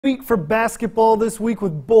Week for basketball this week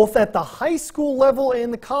with both at the high school level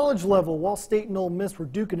and the college level. Wall State and Ole Miss were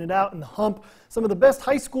duking it out in the hump. Some of the best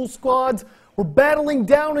high school squads were battling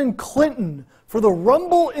down in Clinton for the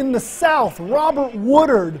Rumble in the South. Robert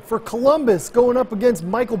Woodard for Columbus going up against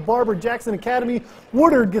Michael Barber, Jackson Academy.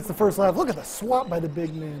 Woodard gets the first laugh. Look at the swat by the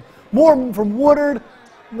big man. More from Woodard.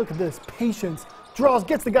 Look at this. Patience. Draws,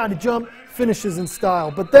 gets the guy to jump, finishes in style.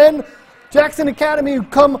 But then Jackson Academy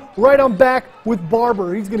come right on back with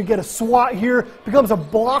Barber. He's going to get a swat here. Becomes a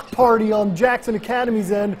block party on Jackson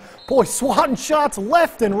Academy's end. Boy, swatting shots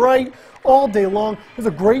left and right all day long. There's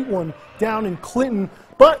a great one down in Clinton.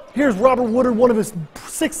 But here's Robert Woodard, one of his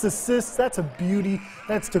 6 assists. That's a beauty.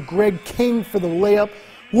 That's to Greg King for the layup.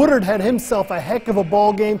 Woodard had himself a heck of a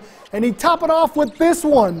ball game. And he top it off with this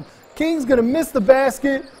one. King's going to miss the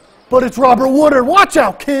basket, but it's Robert Woodard. Watch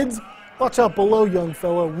out, kids. Watch out below, young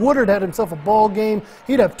fella. Woodard had himself a ball game.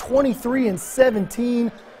 He'd have 23 and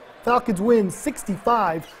 17. Falcons win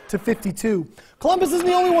 65-52. Columbus isn't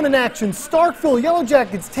the only one in action. Starkville, Yellow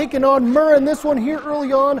Jackets taking on Murrah in this one here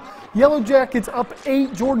early on. Yellow Jackets up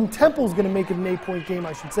 8. Jordan Temple's going to make it an 8-point game,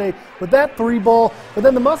 I should say, with that 3-ball. But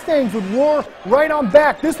then the Mustangs would roar right on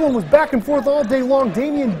back. This one was back and forth all day long.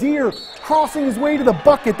 Damian Deere crossing his way to the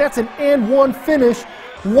bucket. That's an and-one finish.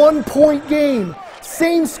 1-point game.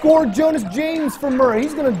 Same score, Jonas James for Murrah.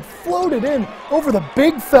 He's going to float it in over the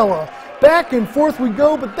big fella. Back and forth we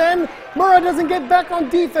go, but then Murrah doesn't get back on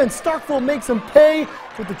defense. Starkville makes him pay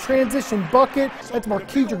with the transition bucket. That's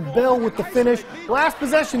Marquedrick Bell with the finish. Last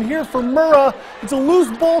possession here for Murrah. It's a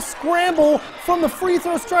loose ball scramble from the free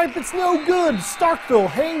throw stripe. It's no good. Starkville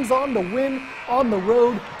hangs on to win on the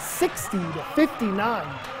road 60-59.